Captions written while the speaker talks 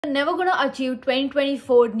You're never gonna achieve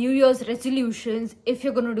 2024 New Year's resolutions if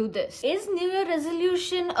you're gonna do this. Is New Year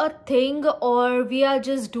resolution a thing, or we are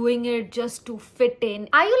just doing it just to fit in?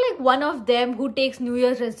 Are you like one of them who takes New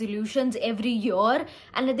Year's resolutions every year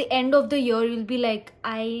and at the end of the year you'll be like,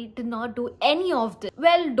 I did not do any of this?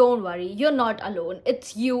 Well, don't worry, you're not alone.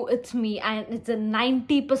 It's you, it's me, and it's a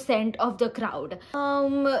 90% of the crowd.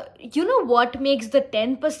 You know what makes the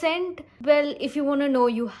 10%? Well, if you want to know,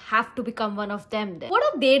 you have to become one of them then. What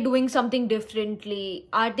are they doing something differently?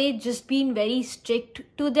 Are they just being very strict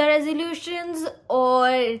to their resolutions,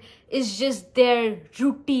 or is just their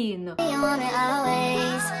routine?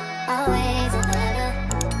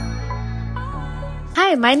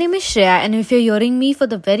 Hi, my name is Shreya, and if you're hearing me for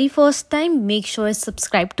the very first time, make sure to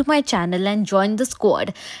subscribe to my channel and join the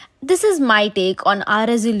squad. This is my take on our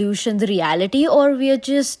resolutions reality, or we are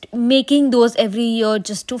just making those every year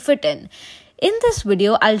just to fit in. In this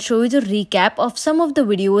video, I'll show you the recap of some of the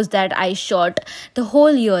videos that I shot the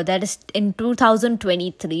whole year, that is in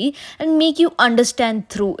 2023, and make you understand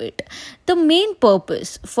through it. The main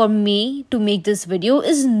purpose for me to make this video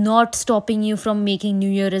is not stopping you from making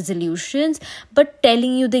New Year resolutions, but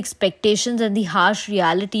telling you the expectations and the harsh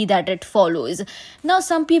reality that it follows. Now,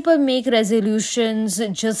 some people make resolutions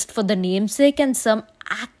just for the namesake, and some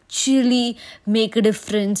actually make a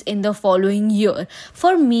difference in the following year.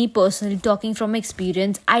 For me personally, talking from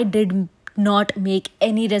experience, I did not make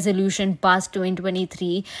any resolution past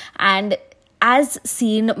 2023, and as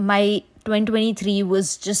seen, my 2023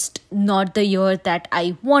 was just not the year that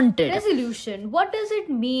I wanted. Resolution, what does it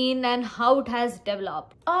mean and how it has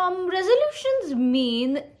developed? Resolutions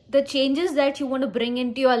mean the changes that you want to bring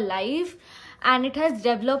into your life, and it has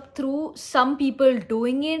developed through some people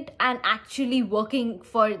doing it and actually working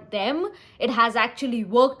for them. It has actually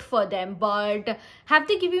worked for them, but have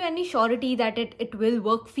they give you any surety that it will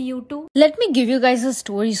work for you too? Let me give you guys a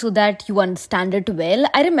story so that you understand it well.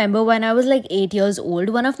 I remember when I was like 8 years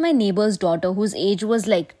old, one of my neighbor's daughter, whose age was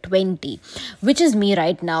like 20, which is me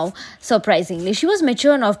right now, surprisingly, she was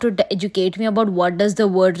mature enough to educate me about what does the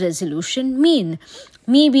word resolution mean.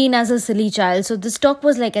 Me being as a silly child, so this talk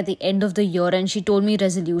was like at the end of the year, and she told me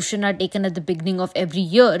resolution are taken at the beginning of every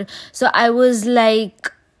year. So I was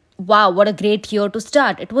like, wow, what a great year to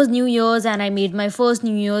start. It was New Year's, and I made my first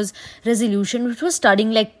New Year's resolution, which was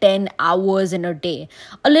studying like 10 hours in a day.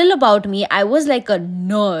 A little about me, I was like a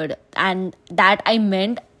nerd, and that I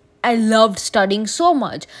meant I loved studying so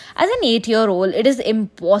much. As an 8-year-old, it is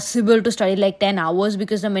impossible to study like 10 hours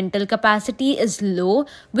because the mental capacity is low,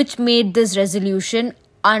 which made this resolution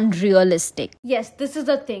unrealistic. Yes, this is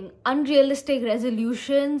the thing. Unrealistic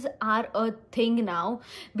resolutions are a thing now,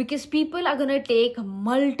 because people are gonna take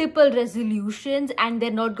multiple resolutions and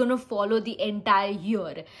they're not gonna follow the entire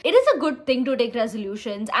year. It is a good thing to take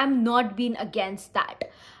resolutions. I'm not being against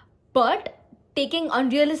that. But taking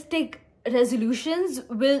unrealistic resolutions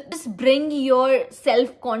will just bring your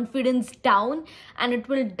self-confidence down, and it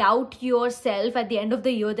will doubt yourself at the end of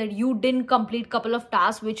the year that you didn't complete couple of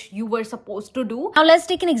tasks which you were supposed to do. Now let's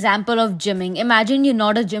take an example of gymming. Imagine you're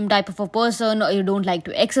not a gym type of a person, or you don't like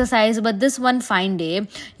to exercise, but this one fine day,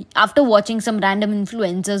 after watching some random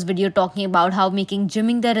influencers video talking about how making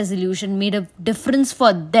gymming their resolution made a difference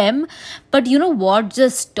for them, but you know what,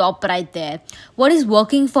 just stop right there. What is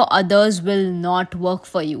working for others will not work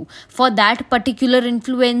for you. For that particular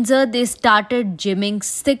influencer, they started gymming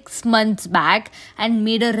 6 months back and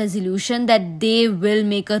made a resolution that they will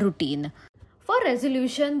make a routine. For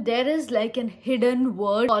resolution, there is like an hidden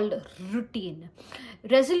word called routine.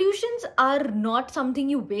 Resolutions are not something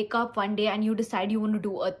you wake up one day and you decide you want to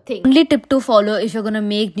do a thing. Only tip to follow if you're gonna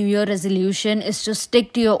make New Year resolution is to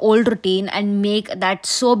stick to your old routine and make that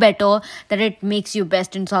so better that it makes you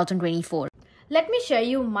best in 2024. Let me share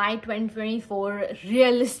you my 2024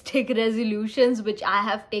 realistic resolutions which I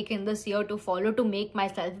have taken this year to follow to make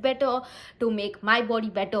myself better, to make my body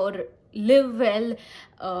better, live well,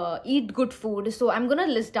 eat good food. So I'm gonna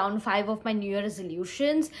list down 5 of my New Year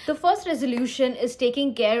resolutions. The first resolution is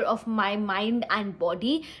taking care of my mind and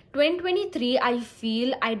body. 2023, I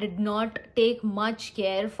feel I did not take much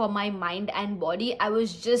care for my mind and body. I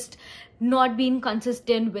was just not being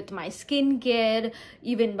consistent with my skincare,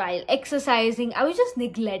 even while exercising. I was just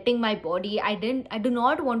neglecting my body. I do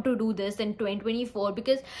not want to do this in 2024,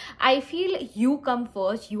 because I feel you come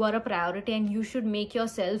first, you are a priority, and you should make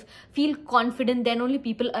yourself feel confident. Then only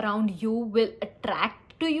people around you will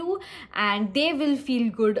attract to you and they will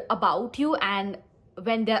feel good about you, and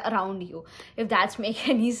when they're around you, if that's make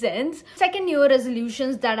any sense. Second New Year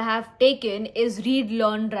resolutions that I have taken is read,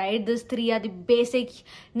 learn, write. These three are the basic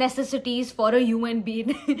necessities for a human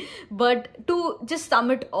being. But to just sum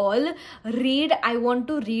it all, read, I want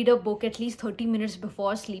to read a book at least 30 minutes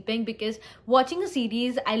before sleeping, because watching a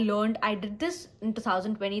series, I did this in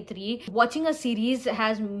 2023. Watching a series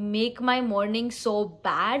has make my morning so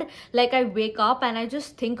bad. Like, I wake up and I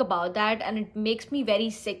just think about that and it makes me very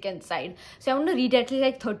sick inside. So I want to read at least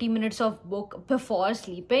like 30 minutes of book before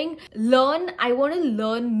sleeping. Learn, I want to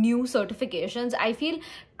learn new certifications. I feel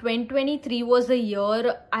 2023 was the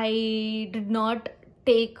year I did not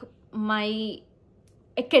take my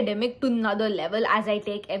academic to another level as I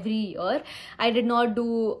take every year. I did not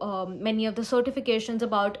do many of the certifications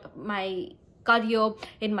about my career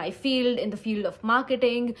in my field, in the field of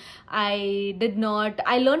marketing. I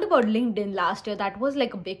learned about LinkedIn last year. That was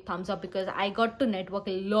like a big thumbs up, because I got to network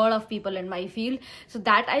a lot of people in my field. So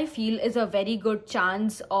that I feel is a very good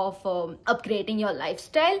chance of upgrading your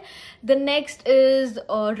lifestyle. The next is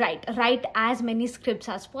write as many scripts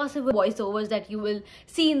as possible. Voiceovers that you will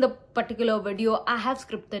see in the particular video, I have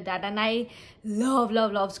scripted that, and I love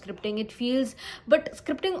scripting. It feels, but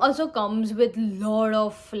scripting also comes with lot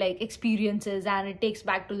of like experiences, and it takes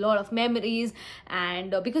back to a lot of memories,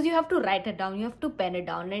 and because you have to write it down, you have to pen it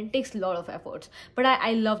down, and it takes a lot of efforts. But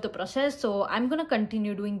I love the process, so I'm gonna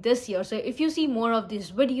continue doing this year. So if you see more of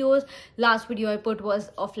these videos, last video I put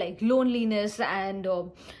was of like loneliness, and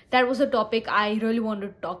that was a topic I really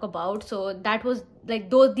wanted to talk about. So that was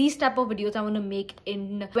like these type of videos I want to make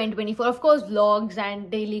in 2024. Of course, vlogs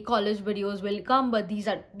and daily college videos will come, but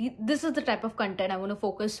this is the type of content I want to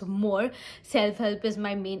focus more. Self-help is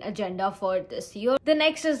my main agenda for this year. The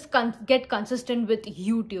next is get consistent with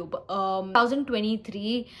YouTube.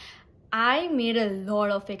 2023, I made a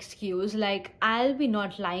lot of excuse. Like, I'll be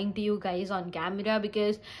not lying to you guys on camera,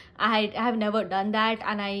 because I have never done that,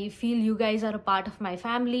 and I feel you guys are a part of my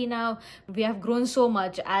family now. We have grown so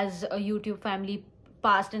much as a YouTube family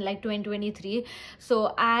past in like 2023.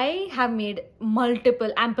 So I have made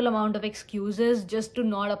ample amount of excuses just to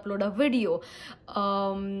not upload a video.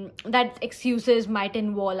 That excuses might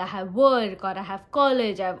involve I have work, or I have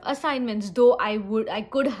college, I have assignments, though I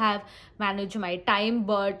could have managed my time,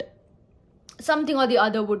 but something or the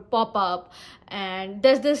other would pop up. And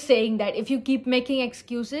there's this saying that if you keep making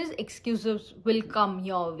excuses will come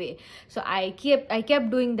your way. So I kept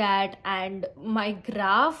doing that, and my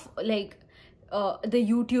graph, like the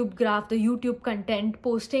YouTube graph, the YouTube content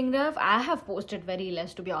posting graph, I have posted very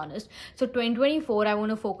less, to be honest. So 2024, I want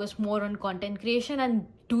to focus more on content creation and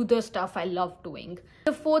do the stuff I love doing.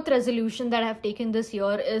 The fourth resolution that I have taken this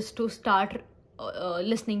year is to start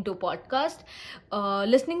listening to podcasts.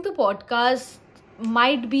 Listening to podcasts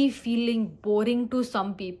might be feeling boring to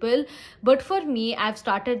some people, but for me, I've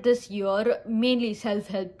started this year mainly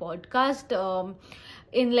self-help podcast.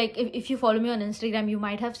 In like, if you follow me on Instagram, you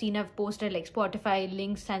might have seen I've posted like Spotify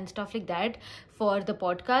links and stuff like that for the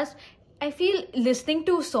podcast. I feel listening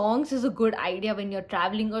to songs is a good idea when you're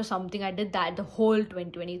traveling or something. I did that the whole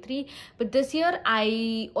 2023. But this year,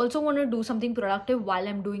 I also want to do something productive while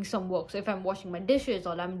I'm doing some work. So if I'm washing my dishes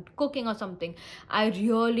or I'm cooking or something, I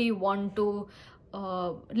really want to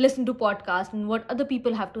listen to podcasts and what other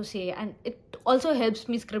people have to say. And it also helps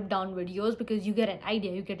me script down videos, because you get an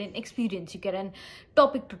idea, you get an experience, you get an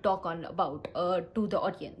topic to talk on about to the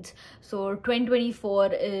audience. So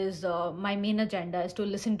 2024 is my main agenda is to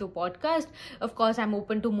listen to podcasts. Of course, I'm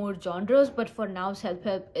open to more genres, but for now,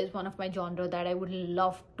 self-help is one of my genre that I would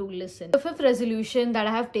love to listen. The fifth resolution that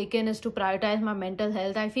I have taken is to prioritize my mental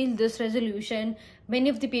health. I feel this resolution many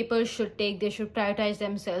of the people should take. They should prioritize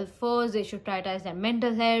themselves first. They should prioritize their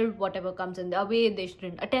mental health. Whatever comes in their way, they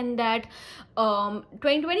shouldn't attend that.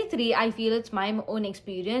 2023, I feel it's my own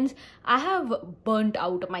experience. I have burnt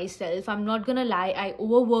out myself. I'm not gonna lie. I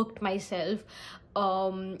overworked myself.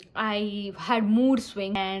 I had mood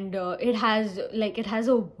swing, and it has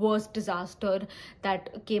a worst disaster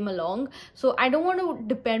that came along. So I don't want to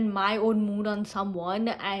depend my own mood on someone,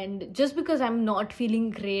 and just because I'm not feeling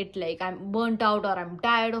great, like I'm burnt out or I'm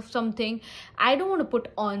tired of something, I don't want to put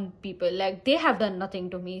on people. Like, they have done nothing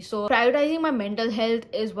to me. So prioritizing my mental health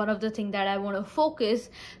is one of the things that I want to focus,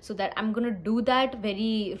 so that I'm gonna do that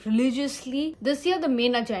very religiously. This year, the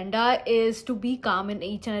main agenda is to be calm in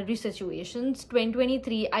each and every situation.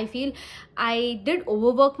 2023, I feel I did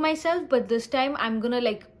overwork myself, but this time I'm gonna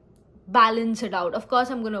like balance it out. Of course,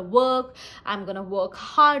 I'm gonna work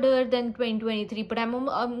harder than 2023, but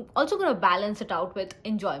I'm also gonna balance it out with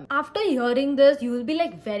enjoyment. After hearing this, you will be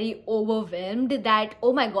like very overwhelmed that,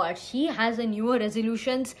 oh my god, she has a newer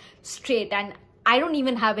resolutions straight, and I don't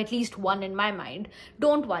even have at least one in my mind.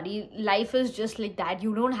 Don't worry, life is just like that.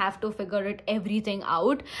 You don't have to figure it everything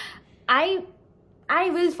out. I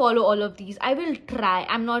will follow all of these. I will try.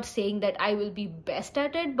 I'm not saying that I will be best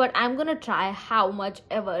at it, but I'm gonna try how much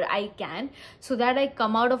ever I can so that I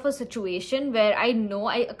come out of a situation where I know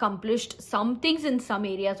I accomplished some things in some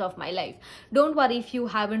areas of my life. Don't worry if you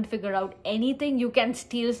haven't figured out anything. You can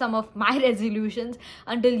steal some of my resolutions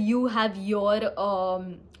until you have your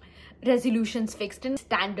resolutions fixed in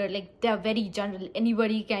standard. Like, they're very general,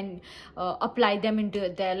 anybody can apply them into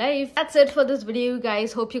their life. That's it for this video, you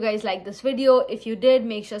guys. Hope you guys like this video. If you did,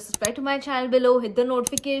 make sure to subscribe to my channel below, hit the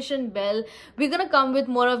notification bell. We're gonna come with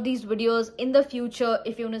more of these videos in the future.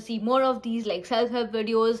 If you want to see more of these like self-help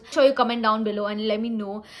videos, make sure you comment down below and let me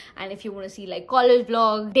know. And if you want to see like college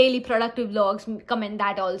vlogs, daily productive vlogs, comment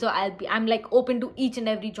that also. I'm like open to each and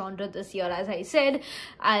every genre this year. As I said,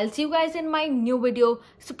 I'll see you guys in my new video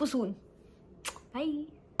super soon. Bye.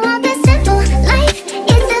 The simple life is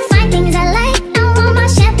the fine things I like. I want my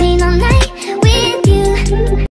champagne all night with you.